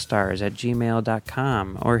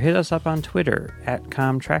comtrackstars@gmail.com or hit us up on Twitter at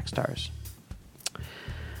comtrackstars.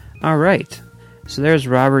 All right. So there's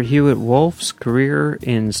Robert Hewitt Wolfe's career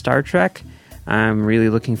in Star Trek. I'm really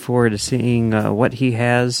looking forward to seeing what he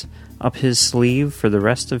has up his sleeve for the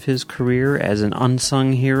rest of his career as an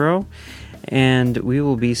unsung hero. And we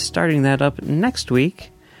will be starting that up next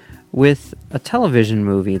week with a television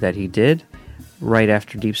movie that he did right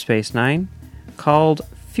after Deep Space Nine called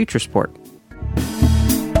Futuresport.